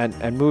 5,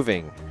 and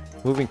moving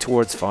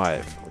towards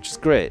 5, which is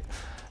great.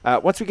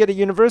 Once we get a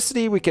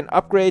university, we can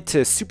upgrade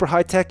to super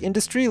high-tech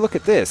industry. Look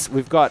at this.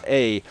 We've got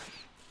a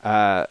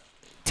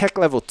tech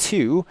level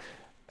 2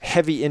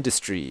 heavy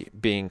industry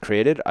being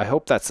created. I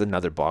hope that's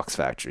another box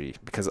factory,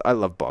 because I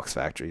love box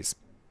factories.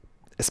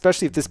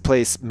 Especially if this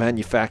place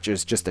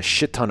manufactures just a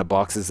shit ton of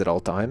boxes at all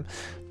time.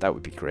 That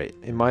would be great.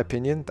 In my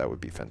opinion, that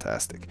would be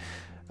fantastic.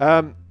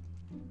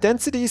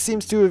 Density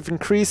seems to have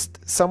increased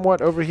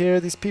somewhat over here.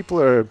 These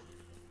people are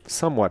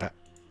somewhat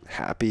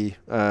happy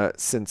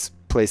since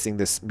placing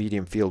this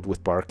medium field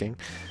with parking.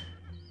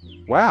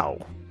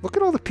 Wow. Look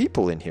at all the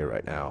people in here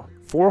right now.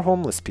 4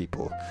 homeless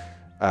people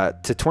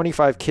to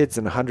 25 kids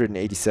and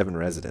 187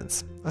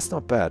 residents. That's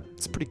not bad.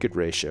 It's a pretty good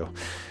ratio.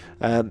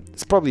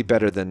 It's probably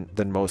better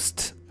than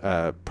most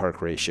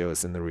park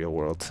ratios in the real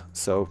world.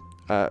 So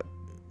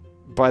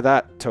by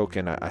that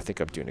token, I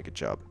think I'm doing a good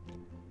job.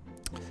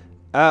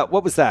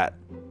 What was that?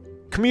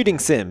 Commuting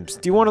sims.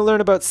 Do you want to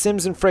learn about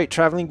sims and freight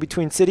traveling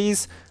between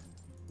cities?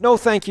 No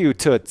thank you,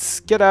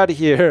 Toots. Get out of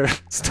here.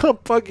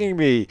 Stop bugging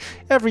me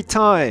every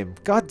time.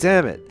 God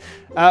damn it.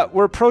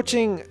 We're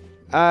approaching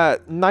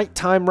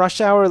nighttime rush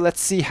hour. Let's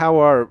see how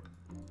our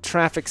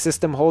traffic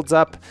system holds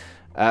up.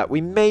 We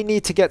may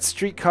need to get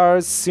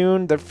streetcars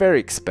soon. They're very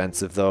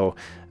expensive though.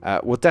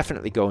 We'll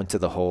definitely go into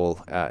the hole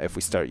if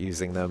we start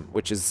using them,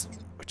 which is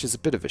a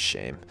bit of a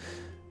shame.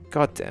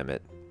 God damn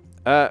it.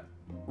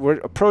 We're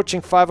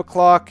approaching 5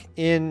 o'clock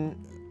in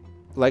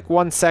like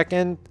 1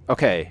 second.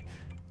 Okay,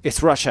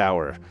 it's rush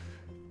hour.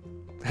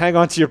 Hang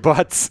on to your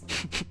butts.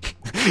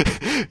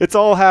 It's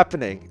all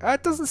happening.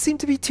 It doesn't seem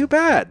to be too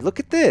bad. Look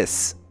at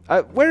this.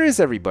 Where is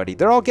everybody?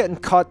 They're all getting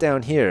caught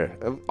down here.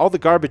 All the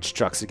garbage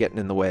trucks are getting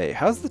in the way.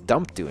 How's the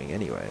dump doing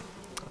anyway?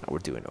 We're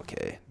doing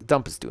okay. The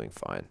dump is doing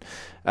fine.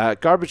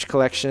 Garbage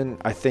collection,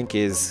 I think,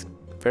 is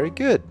very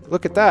good.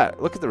 Look at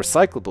that. Look at the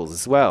recyclables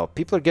as well.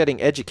 People are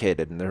getting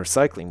educated and they're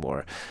recycling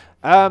more.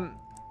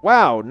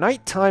 Wow,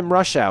 nighttime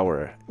rush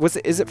hour.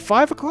 Is it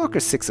 5 o'clock or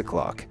 6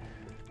 o'clock?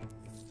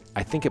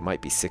 I think it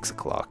might be 6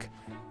 o'clock.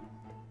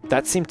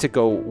 That seemed to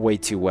go way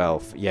too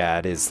well. Yeah,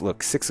 it is.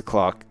 Look, 6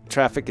 o'clock.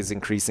 Traffic is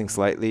increasing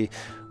slightly.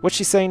 What's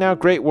she saying now?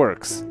 Great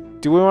works.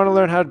 Do we want to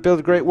learn how to build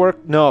a great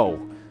work?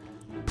 No.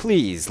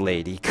 Please,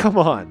 lady. Come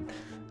on.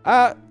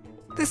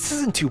 This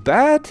isn't too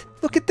bad.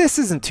 Look at this.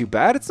 Isn't too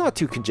bad. It's not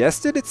too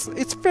congested.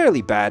 It's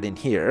fairly bad in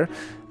here.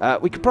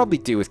 We could probably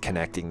do with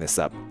connecting this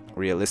up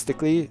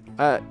realistically.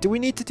 Do we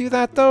need to do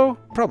that though?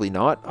 Probably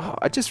not. Oh,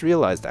 I just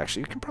realized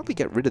actually we can probably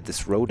get rid of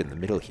this road in the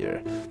middle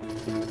here.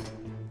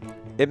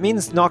 It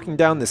means knocking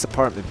down this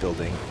apartment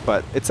building,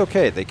 but it's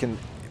okay. They can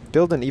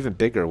build an even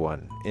bigger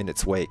one in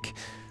its wake.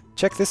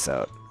 Check this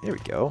out. Here we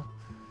go.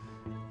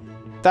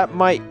 That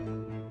might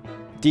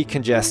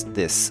decongest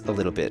this a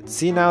little bit.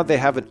 See, now they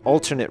have an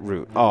alternate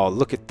route. Oh,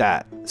 look at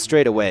that.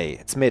 Straight away.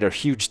 It's made a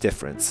huge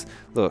difference.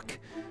 Look.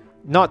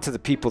 Not to the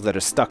people that are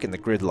stuck in the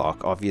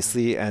gridlock,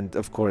 obviously, and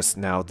of course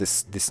now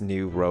this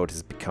new road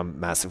has become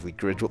massively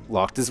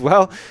gridlocked as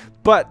well.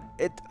 But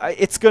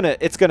it's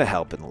gonna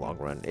help in the long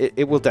run.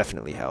 It will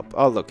definitely help.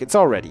 Oh look, it's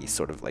already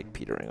sort of like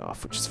petering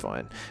off, which is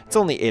fine. It's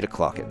only 8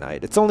 o'clock at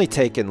night. It's only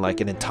taken like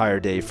an entire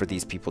day for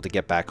these people to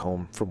get back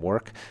home from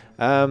work.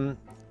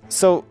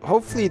 So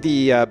hopefully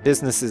the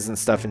businesses and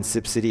stuff in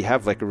Sip City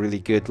have like a really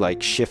good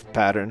like shift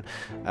pattern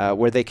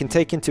where they can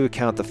take into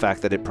account the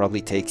fact that it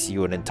probably takes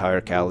you an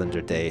entire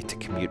calendar day to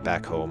commute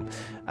back home,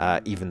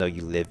 even though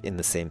you live in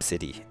the same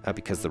city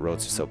because the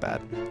roads are so bad.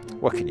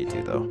 What can you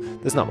do though?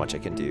 There's not much I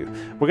can do.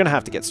 We're gonna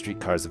have to get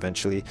streetcars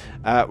eventually.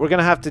 We're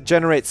gonna have to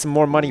generate some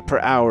more money per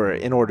hour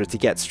in order to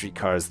get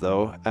streetcars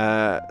though.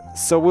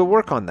 So we'll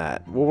work on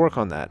that. We'll work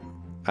on that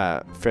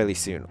fairly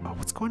soon. Oh,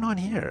 what's going on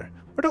here?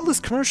 Where'd all this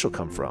commercial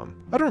come from?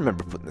 I don't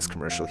remember putting this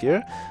commercial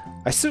here.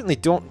 I certainly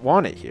don't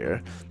want it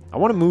here. I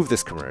want to move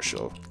this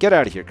commercial. Get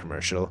out of here,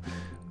 commercial.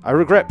 I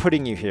regret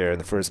putting you here in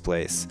the first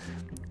place.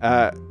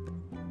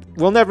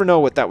 We'll never know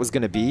what that was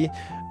going to be.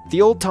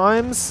 The old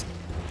times,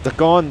 the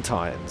gone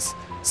times.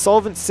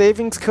 Solvent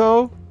Savings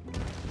Co.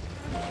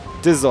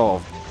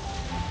 dissolved.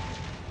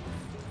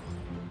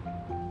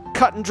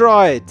 Cut and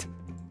dried.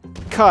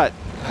 Cut.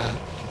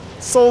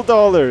 Sold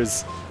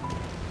dollars.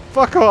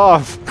 Fuck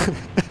off.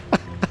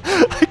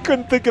 I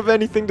couldn't think of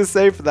anything to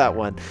say for that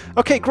one.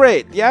 Okay,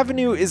 great. The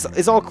avenue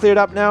is all cleared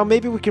up now.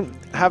 Maybe we can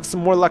have some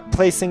more luck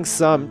placing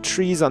some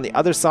trees on the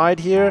other side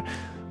here.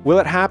 Will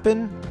it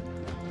happen?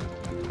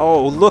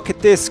 Oh, look at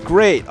this.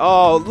 Great.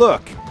 Oh,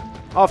 look.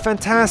 Oh,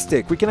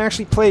 fantastic. We can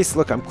actually place...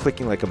 Look, I'm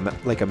clicking like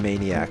a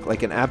maniac.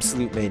 Like an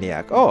absolute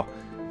maniac. Oh.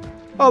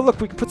 Oh, look.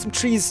 We can put some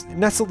trees,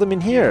 nestle them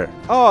in here.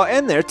 Oh,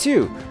 and there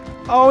too.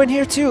 Oh, in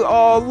here too.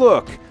 Oh,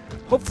 look.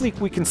 Hopefully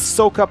we can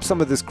soak up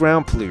some of this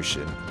ground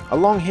pollution.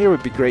 Along here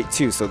would be great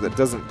too, so that it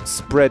doesn't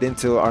spread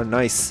into our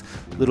nice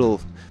little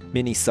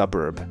mini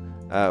suburb,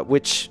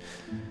 which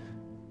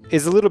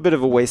is a little bit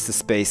of a waste of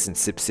space in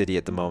Sip City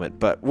at the moment,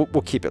 but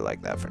we'll keep it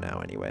like that for now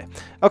anyway.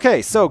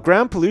 Okay, so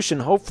ground pollution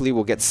hopefully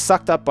will get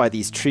sucked up by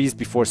these trees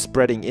before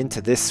spreading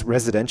into this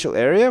residential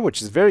area,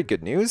 which is very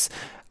good news.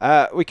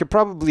 We could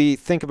probably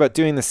think about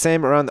doing the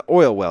same around the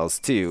oil wells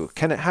too.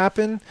 Can it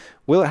happen?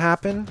 Will it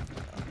happen?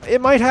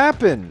 It might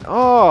happen!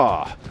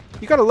 Oh!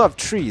 You gotta love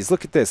trees.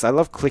 Look at this. I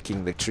love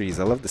clicking the trees.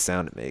 I love the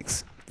sound it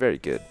makes. Very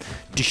good.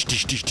 Dish,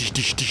 dish, dish, dish,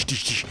 dish, dish,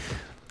 dish, dish.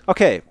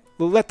 Okay,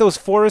 we'll let those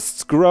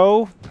forests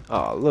grow.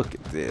 Oh, look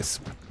at this.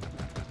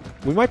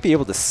 We might be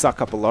able to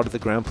suck up a lot of the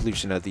ground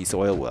pollution out of these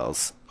oil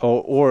wells.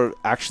 Or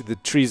actually, the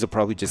trees will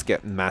probably just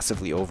get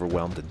massively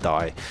overwhelmed and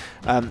die.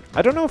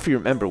 I don't know if you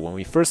remember when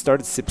we first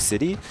started Sip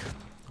City.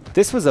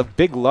 This was a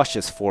big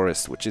luscious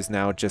forest, which is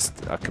now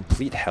just a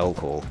complete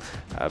hellhole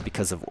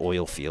because of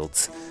oil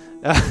fields.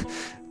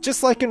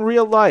 Just like in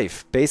real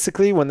life,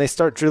 basically, when they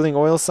start drilling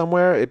oil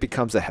somewhere, it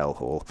becomes a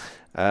hellhole.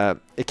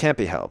 It can't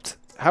be helped.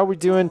 How are we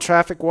doing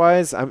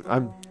traffic-wise?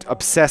 I'm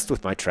obsessed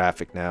with my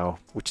traffic now,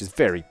 which is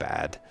very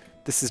bad.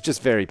 This is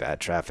just very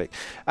bad traffic.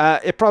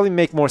 It'd probably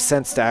make more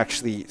sense to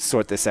actually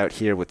sort this out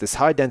here with this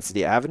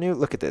high-density avenue.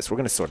 Look at this. We're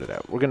going to sort it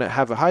out. We're going to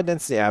have a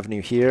high-density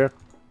avenue here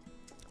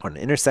on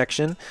an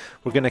intersection.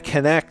 We're going to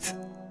connect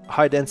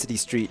high-density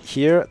street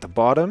here at the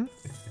bottom,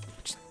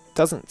 which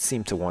doesn't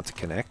seem to want to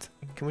connect.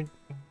 Can we...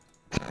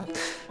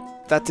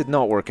 That did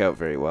not work out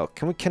very well.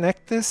 Can we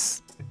connect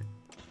this?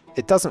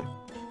 It doesn't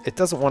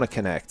want to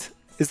connect.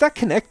 Is that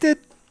connected?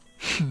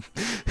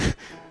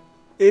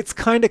 It's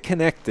kind of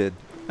connected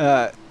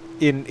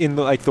in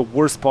like the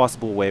worst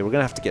possible way. We're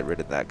gonna have to get rid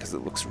of that because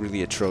it looks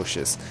really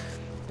atrocious.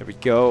 There we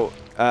go.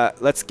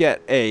 Let's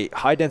get a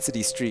high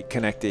density street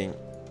connecting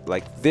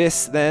like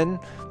this then,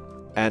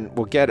 and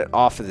we'll get it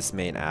off of this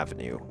main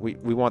avenue.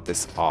 We want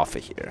this off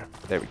of here.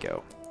 There we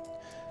go.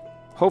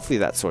 Hopefully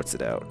that sorts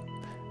it out.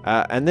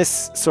 And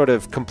this sort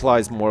of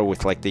complies more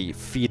with like the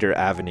feeder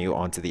avenue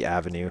onto the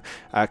avenue,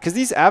 because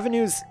these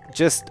avenues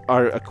just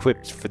are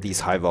equipped for these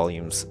high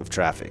volumes of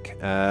traffic,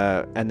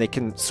 and they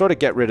can sort of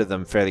get rid of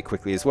them fairly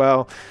quickly as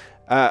well.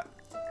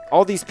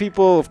 All these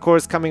people, of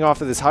course, coming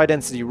off of this high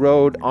density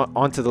road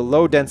onto the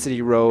low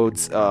density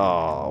roads.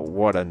 Oh,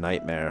 what a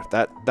nightmare.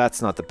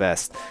 That's not the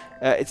best.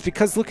 It's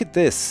because, look at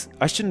this.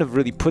 I shouldn't have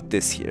really put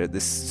this here,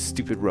 this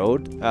stupid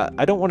road.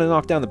 I don't want to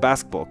knock down the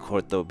basketball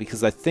court, though,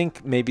 because I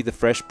think maybe the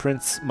Fresh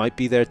Prince might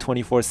be there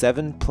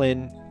 24/7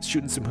 playing,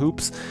 shooting some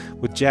hoops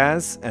with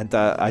Jazz, and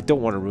I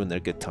don't want to ruin their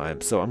good time,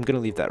 so I'm going to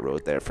leave that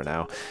road there for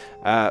now.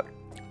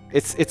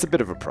 It's a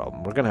bit of a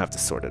problem. We're going to have to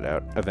sort it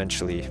out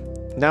eventually.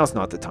 Now's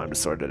not the time to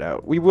sort it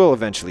out. We will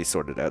eventually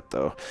sort it out,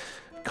 though.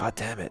 God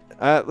damn it.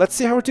 Let's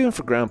see how we're doing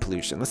for ground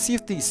pollution. Let's see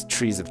if these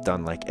trees have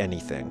done, like,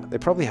 anything. They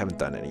probably haven't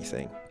done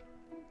anything.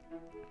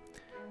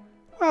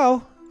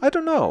 Well, I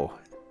don't know.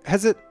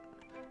 Has it...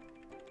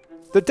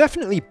 They're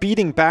definitely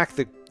beating back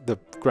the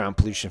ground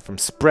pollution from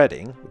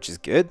spreading, which is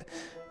good.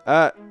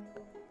 I'm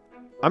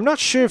not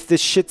sure if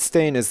this shit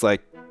stain is,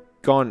 like,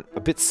 gone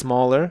a bit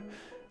smaller.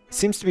 It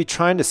seems to be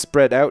trying to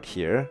spread out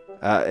here.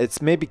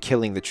 It's maybe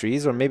killing the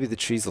trees, or maybe the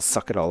trees will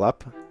suck it all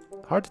up.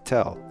 Hard to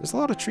tell. There's a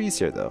lot of trees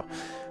here, though.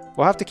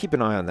 We'll have to keep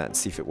an eye on that and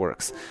see if it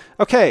works.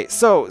 Okay,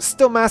 so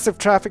still massive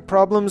traffic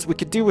problems. We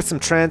could do with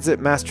some transit,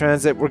 mass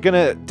transit. We're going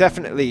to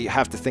definitely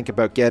have to think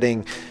about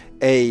getting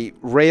a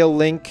rail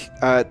link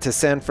to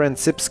San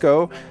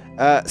Fransipsco.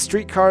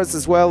 Streetcars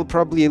as well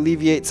probably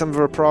alleviate some of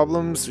our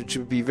problems, which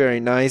would be very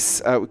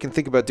nice. We can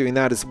think about doing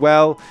that as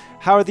well.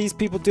 How are these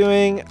people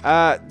doing?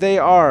 They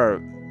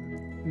are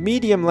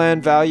medium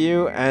land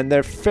value, and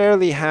they're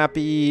fairly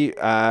happy.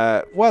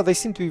 Well, they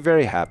seem to be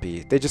very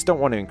happy. They just don't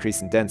want to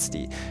increase in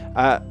density.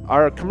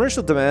 Our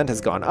commercial demand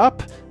has gone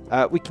up.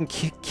 We can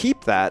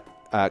keep that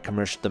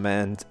commercial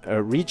demand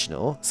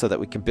regional, so that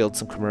we can build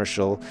some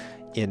commercial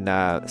in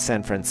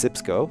San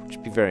Fransipsco, which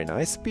would be very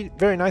nice. It'd be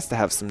very nice to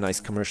have some nice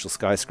commercial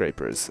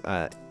skyscrapers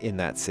in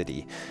that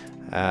city.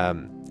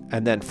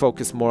 And then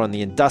focus more on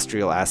the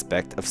industrial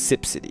aspect of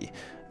Sip City.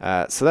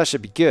 So that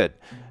should be good.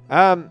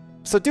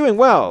 So doing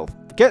well.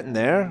 Getting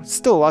there.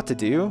 Still a lot to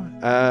do.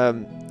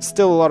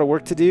 Still a lot of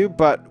work to do,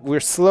 but we're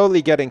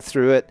slowly getting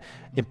through it,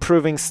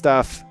 improving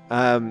stuff.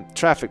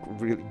 Traffic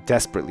really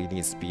desperately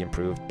needs to be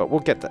improved, but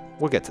we'll get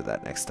to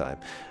that next time.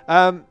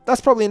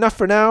 That's probably enough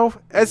for now.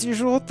 As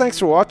usual, thanks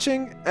for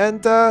watching,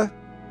 and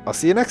I'll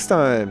see you next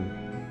time.